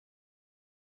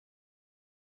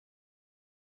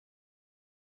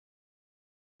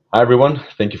Hi everyone,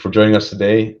 thank you for joining us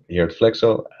today here at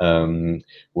Flexo.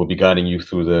 We'll be guiding you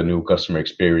through the new customer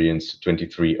experience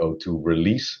 2302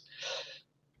 release.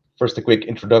 First, a quick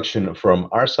introduction from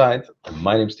our side.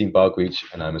 My name is Tim Paukwic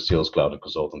and I'm a sales cloud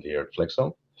consultant here at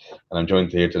Flexo. And I'm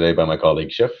joined here today by my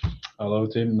colleague Chef. Hello,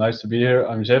 Tim. Nice to be here.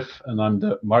 I'm Jeff, and I'm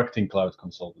the Marketing Cloud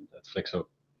consultant at Flexo.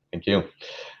 Thank you.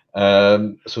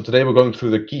 So today we're going through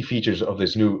the key features of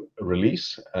this new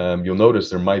release. You'll notice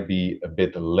there might be a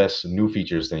bit less new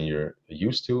features than you're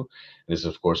used to. This,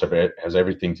 of course, has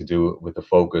everything to do with the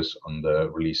focus on the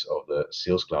release of the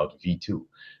Sales Cloud V2.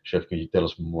 Chef, can you tell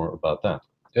us more about that?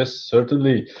 Yes,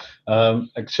 certainly.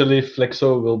 Actually,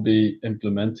 Flexo will be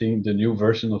implementing the new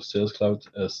version of Sales Cloud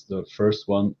as the first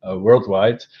one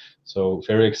worldwide. So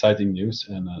very exciting news,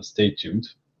 and stay tuned.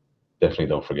 Definitely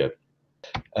don't forget.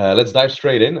 Let's dive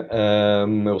straight in.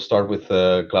 We'll start with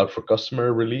the Cloud for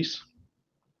Customer release.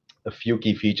 A few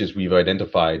key features we've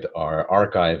identified are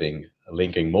archiving,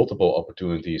 linking multiple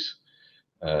opportunities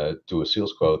to a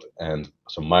sales quote, and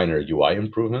some minor UI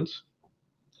improvements.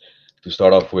 To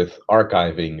start off with,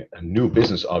 archiving, new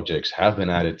business objects have been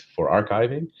added for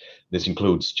archiving. This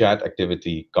includes chat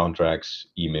activity, contracts,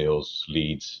 emails,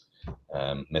 leads,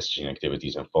 messaging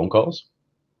activities, and phone calls.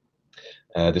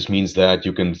 This means that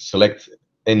you can select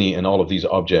any and all of these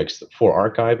objects for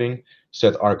archiving,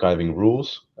 set archiving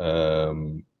rules,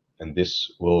 and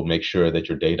this will make sure that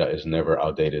your data is never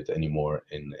outdated anymore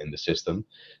in the system,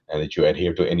 and that you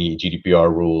adhere to any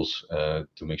GDPR rules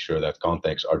to make sure that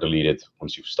contacts are deleted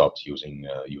once you've stopped using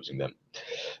them.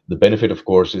 The benefit, of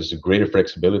course, is greater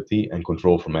flexibility and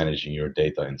control for managing your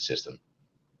data in the system.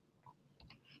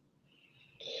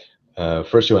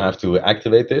 First, you'll have to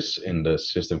activate this in the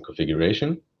system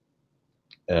configuration.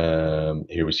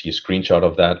 Here we see a screenshot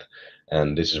of that,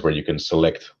 and this is where you can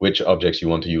select which objects you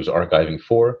want to use archiving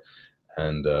for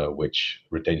and which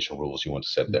retention rules you want to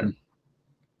set there.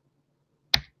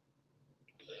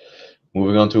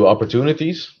 Moving on to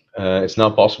opportunities. It's now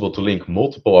possible to link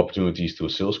multiple opportunities to a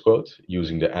sales quote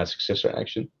using the add successor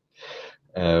action.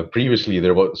 Previously,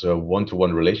 there was a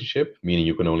one-to-one relationship, meaning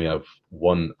you can only have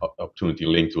one opportunity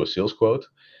linked to a sales quote,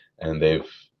 and they've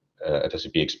at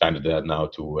SAP expanded that now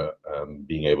to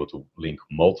being able to link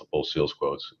multiple sales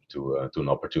quotes to an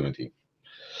opportunity.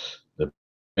 The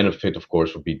benefit, of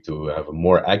course, would be to have a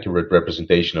more accurate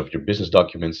representation of your business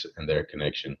documents and their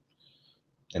connection,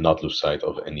 and not lose sight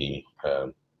of any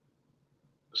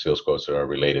sales quotes that are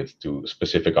related to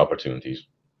specific opportunities.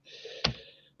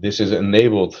 This is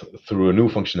enabled through a new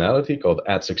functionality called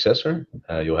Add Successor.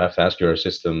 You'll have to ask your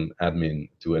system admin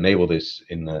to enable this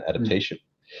in adaptation.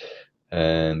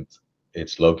 And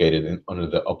it's located under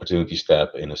the Opportunities tab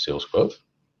in a sales quote,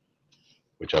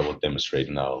 which I will demonstrate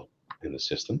now in the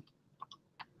system.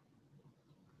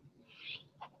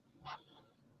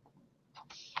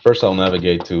 First, I'll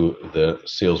navigate to the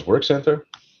Sales Work Center.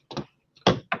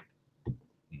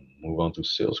 Move on to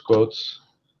Sales Quotes.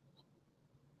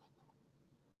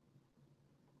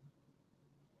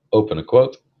 Open a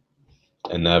quote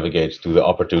and navigate to the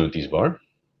Opportunities bar.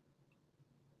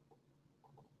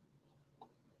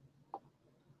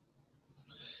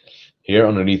 Here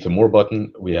underneath the More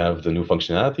button, we have the new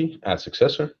functionality, Add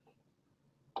Successor.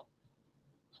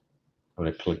 I'm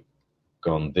going to click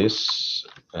on this.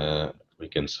 We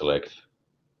can select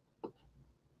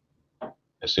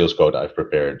a sales quote I've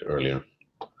prepared earlier.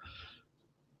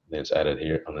 Then it's added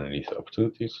here underneath the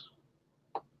opportunities.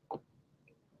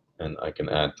 And I can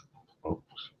add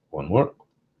one more.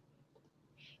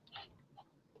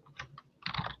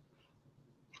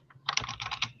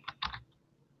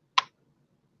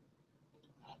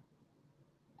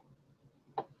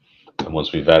 And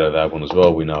once we've added that one as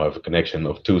well, we now have a connection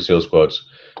of two sales quotes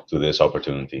to this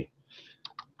opportunity.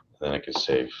 Then I can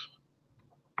save.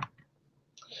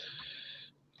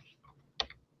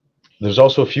 There's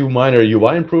also a few minor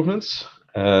UI improvements.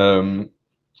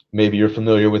 Maybe you're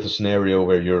familiar with a scenario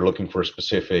where you're looking for a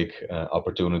specific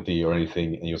opportunity or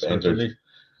anything, and you've entered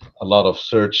a lot of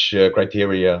search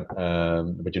criteria,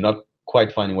 but you're not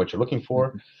quite finding what you're looking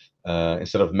for.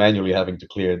 Instead of manually having to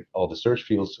clear all the search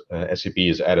fields, SAP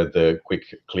has added the Quick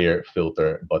Clear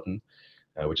Filter button,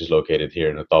 which is located here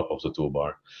in the top of the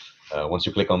toolbar. Once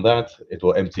you click on that, it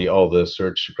will empty all the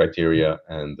search criteria,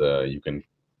 and you can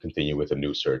continue with a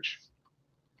new search.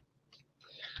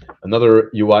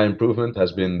 Another UI improvement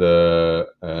has been the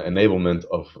enablement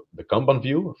of the Kanban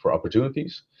view for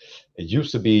opportunities. It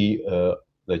used to be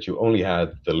that you only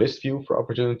had the list view for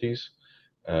opportunities,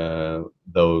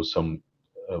 though some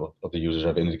of the users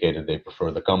have indicated they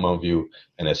prefer the Kanban view,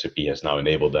 and SAP has now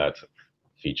enabled that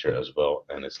feature as well,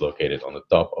 and it's located on the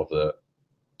top of the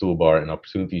toolbar and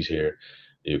opportunities here.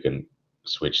 You can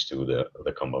switch to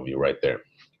the combo view right there.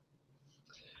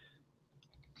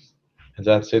 And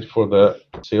that's it for the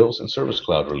Sales and Service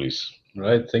Cloud release.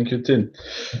 Right, thank you, Tim.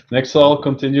 Next, I'll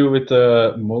continue with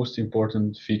the most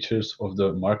important features of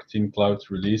the Marketing Cloud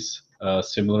release.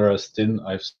 Similar as Tim,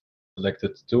 I've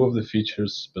selected two of the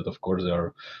features, but of course there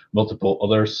are multiple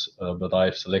others, but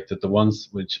I've selected the ones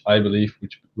which I believe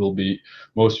which will be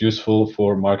most useful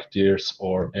for marketeers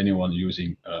or anyone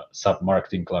using SAP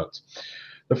Marketing Cloud.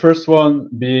 The first one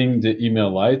being the email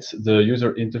Lite. The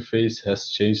user interface has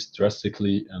changed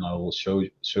drastically, and I will show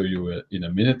you in a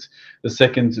minute. The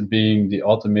second being the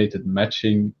automated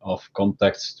matching of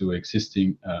contacts to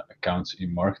existing accounts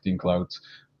in Marketing Cloud,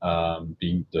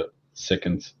 being the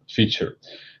second feature.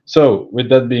 So with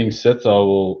that being said, I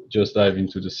will just dive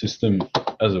into the system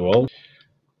as well.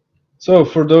 So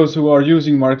for those who are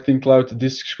using Marketing Cloud,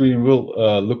 this screen will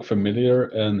look familiar,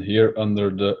 and here under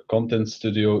the Content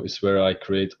Studio is where I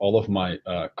create all of my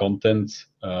content,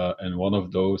 and one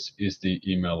of those is the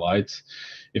email Lite.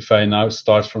 If I now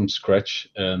start from scratch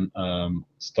and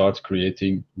start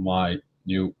creating my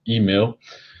new email,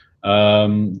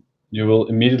 you will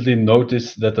immediately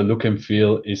notice that the look and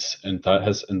feel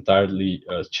has entirely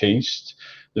changed.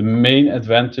 The main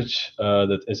advantage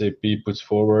that SAP puts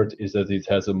forward is that it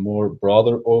has a more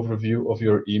broader overview of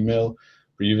your email.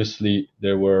 Previously,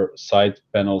 there were side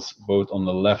panels both on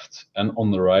the left and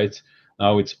on the right.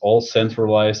 Now it's all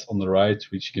centralized on the right,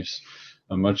 which gives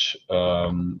a much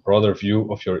broader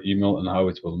view of your email and how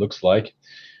it will look like.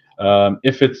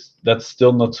 If that's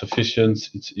still not sufficient,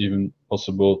 it's even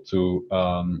possible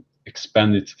to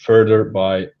expand it further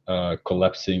by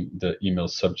collapsing the email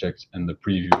subject and the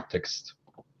preview text.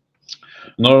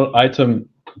 Another item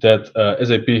that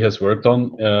SAP has worked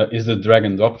on is the drag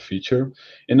and drop feature.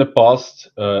 In the past,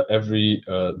 every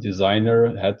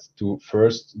designer had to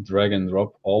first drag and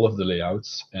drop all of the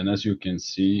layouts, and as you can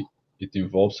see, it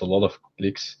involves a lot of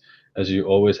clicks, as you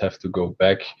always have to go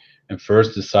back and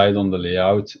first decide on the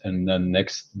layout and then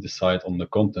next decide on the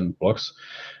content blocks.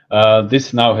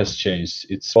 This now has changed.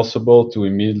 It's possible to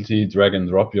immediately drag and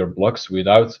drop your blocks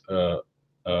without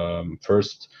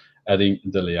first adding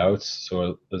the layouts.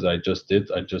 So as I just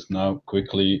did, I just now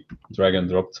quickly drag and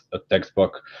dropped a text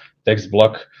block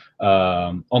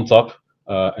on top,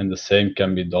 and the same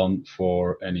can be done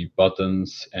for any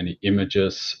buttons, any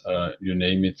images, you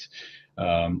name it.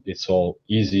 It's all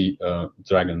easy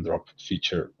drag and drop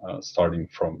feature starting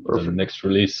from Perfect. The next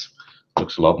release.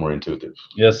 Looks a lot more intuitive.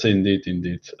 Yes, indeed.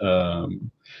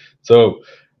 So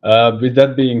with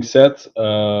that being said,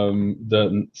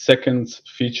 the second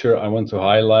feature I want to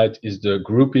highlight is the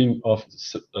grouping of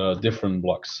different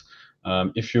blocks.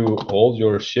 If you hold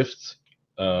your shift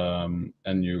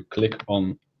and you click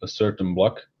on a certain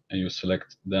block and you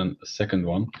select then a second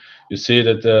one, you see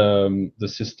that the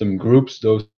system groups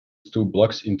those two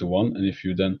blocks into one. And if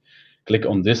you then click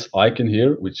on this icon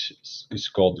here, which is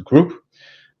called group,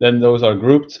 then those are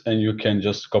grouped and you can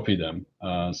just copy them.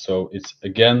 So it's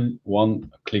again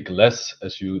one click less,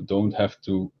 as you don't have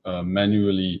to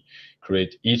manually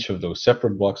create each of those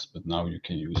separate blocks, but now you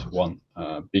can use one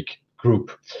big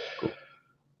group. Cool.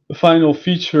 The final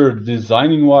feature,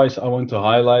 designing wise, I want to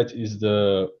highlight is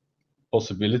the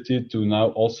possibility to now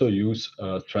also use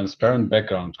transparent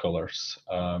background colors.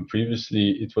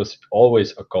 Previously, it was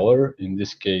always a color, in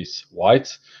this case,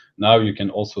 white. Now you can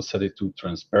also set it to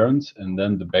transparent, and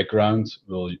then the background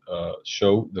will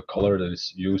show the color that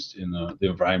is used in the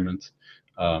environment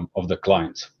of the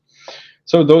client.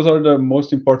 So those are the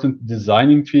most important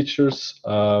designing features.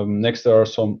 Next, there are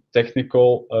some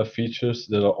technical features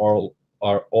that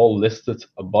are all listed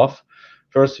above.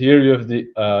 First, here you have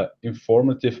the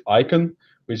informative icon,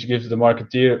 which gives the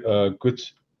marketeer a good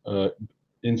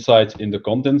insight in the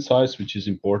content size, which is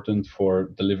important for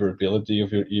deliverability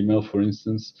of your email, for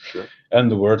instance. Sure.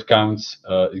 And the word counts,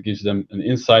 it gives them an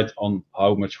insight on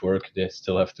how much work they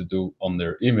still have to do on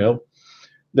their email.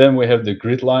 Then we have the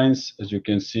grid lines. As you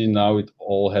can see now, it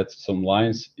all had some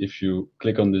lines. If you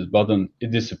click on this button,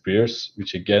 it disappears,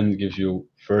 which again gives you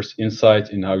first insight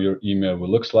in how your email will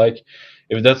look like.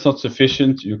 If that's not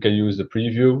sufficient, you can use the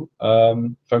preview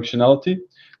functionality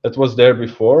that was there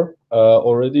before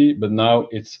already, but now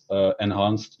it's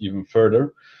enhanced even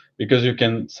further, because you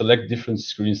can select different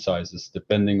screen sizes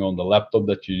depending on the laptop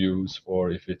that you use,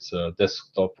 or if it's a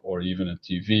desktop or even a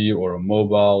TV or a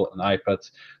mobile, an iPad,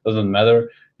 doesn't matter.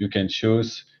 You can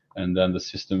choose, and then the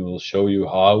system will show you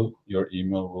how your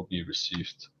email will be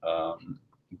received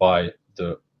by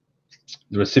the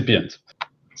recipient.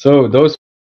 So those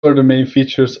are the main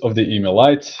features of the email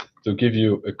Lite. To give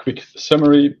you a quick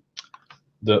summary,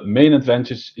 the main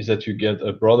advantage is that you get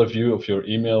a broader view of your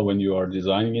email when you are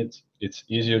designing it. It's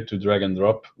easier to drag and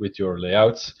drop with your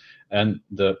layouts, and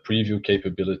the preview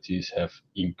capabilities have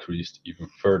increased even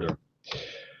further.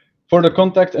 For the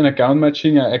contact and account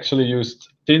matching, I actually used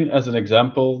Tin as an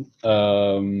example.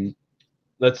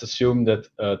 Let's assume that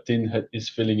Tin is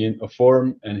filling in a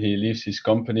form and he leaves his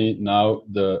company. Now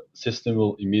the system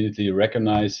will immediately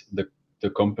recognize the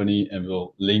company and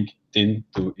will link Tin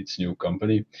to its new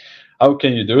company. How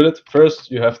can you do that? First,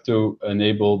 you have to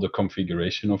enable the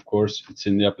configuration, of course. It's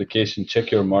in the application,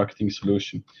 check your marketing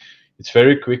solution. It's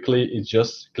very quickly, it's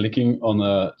just clicking on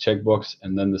a checkbox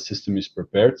and then the system is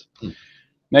prepared.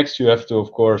 Next, you have to,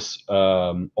 of course,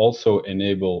 also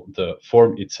enable the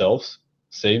form itself.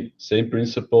 Same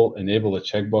principle, enable a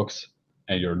checkbox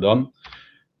and you're done.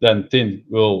 Then Tin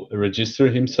will register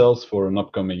himself for an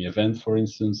upcoming event, for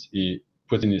instance. He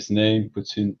puts in his name,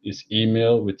 puts in his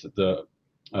email with the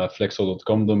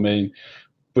flexo.com domain,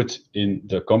 puts in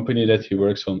the company that he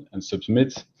works on and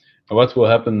submits. And what will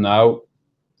happen now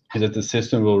is that the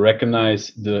system will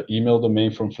recognize the email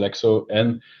domain from Flexo,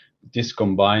 and this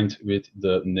combined with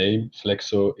the name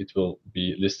Flexo, it will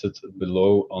be listed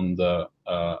below on the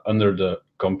under the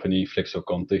company Flexo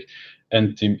Contact,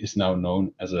 and Tim is now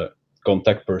known as a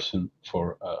contact person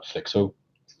for Flexo.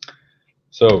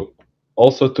 So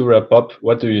also to wrap up,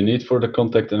 what do you need for the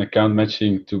contact and account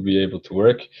matching to be able to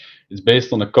work? It's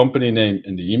based on a company name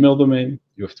and the email domain.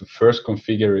 You have to first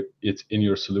configure it in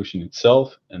your solution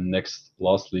itself, and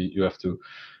lastly, you have to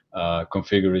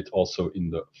configure it also in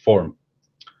the form.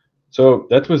 So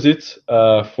that was it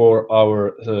for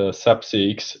our SAP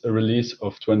CX release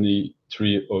of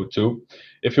 2302.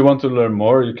 If you want to learn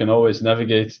more, you can always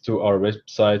navigate to our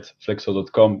website,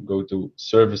 flexo.com, go to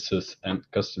Services and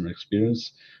Customer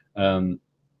Experience.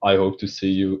 I hope to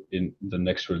see you in the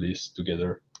next release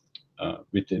together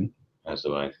with Tim. As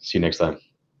do I. See you next time.